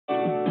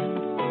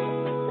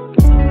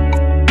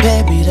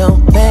Baby,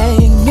 don't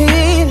make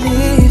me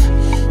leave.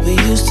 We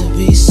used to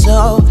be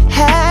so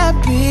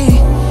happy.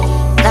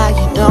 Now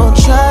you don't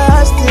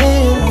trust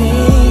in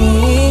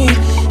me,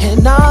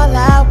 and all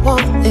I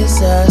want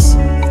is us.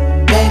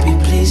 Baby,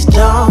 please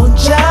don't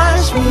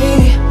judge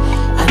me.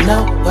 I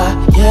know why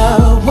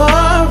you're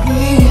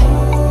worried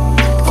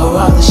for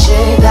all the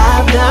shit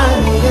I've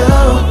done to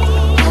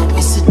you.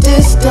 It's a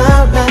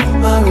distant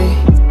memory.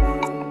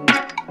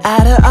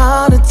 Out of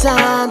all the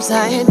times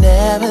I ain't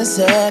never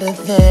said a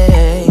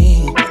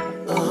thing.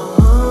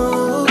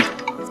 Oh,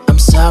 I'm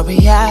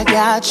sorry I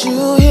got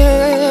you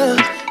here.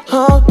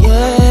 Oh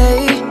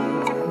yeah.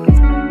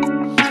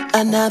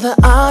 Another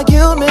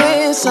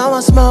argument, so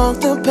I smoke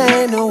the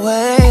pain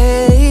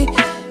away,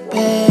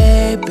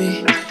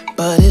 baby.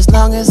 But as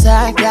long as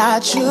I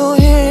got you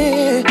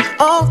here,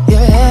 oh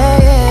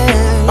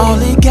yeah.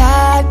 Only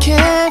God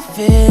can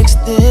fix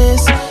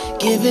this.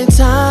 Give it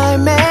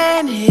time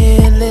and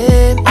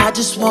healing. I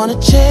just wanna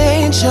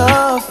change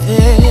your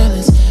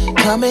feelings.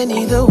 Coming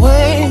either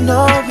way,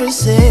 no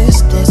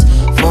resistance.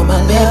 For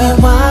my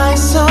baby, why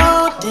so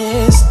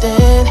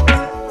distant?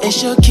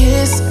 It's your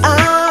kiss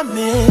I'm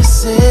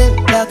missing.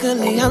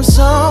 Luckily I'm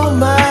so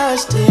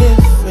much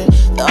different.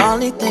 The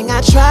only thing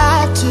I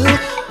tried to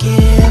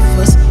give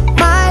was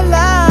my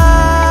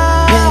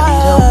love. Baby,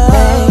 don't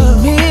make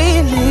me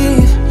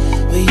leave.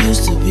 We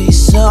used to be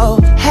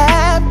so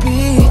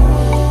happy.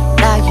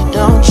 Now you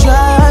don't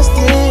trust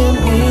in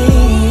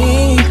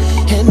me,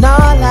 and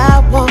all I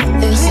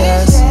want is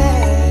us.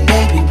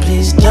 Baby,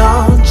 please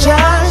don't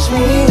judge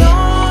me.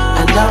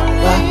 I know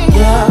why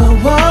you're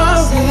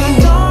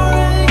worried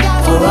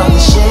for all the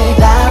shit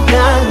I've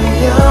done to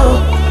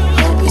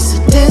you. It's a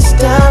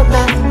distant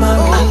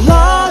memory. I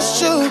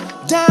lost you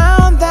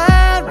down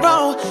that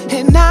road,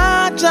 and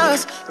I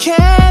just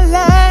can't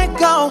let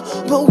go.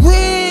 But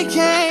we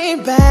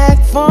came back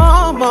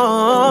for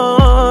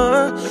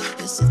more.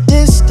 It's a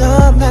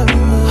distant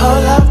memory.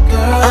 Hold up,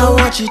 girl, I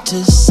want you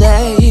to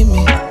save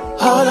me.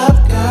 Hold up,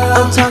 girl,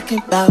 I'm talking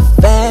about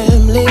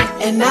family,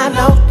 and I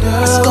know, girl,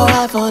 let's go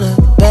have on a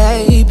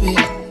baby.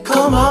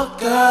 Come on,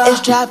 girl,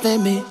 it's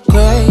driving me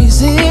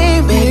crazy.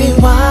 Baby,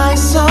 why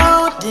so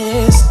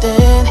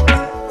distant?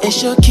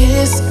 It's your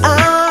kiss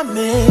I'm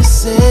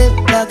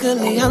missing.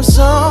 Luckily I'm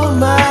so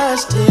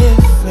much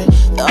different.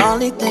 The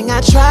only thing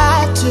I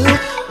tried to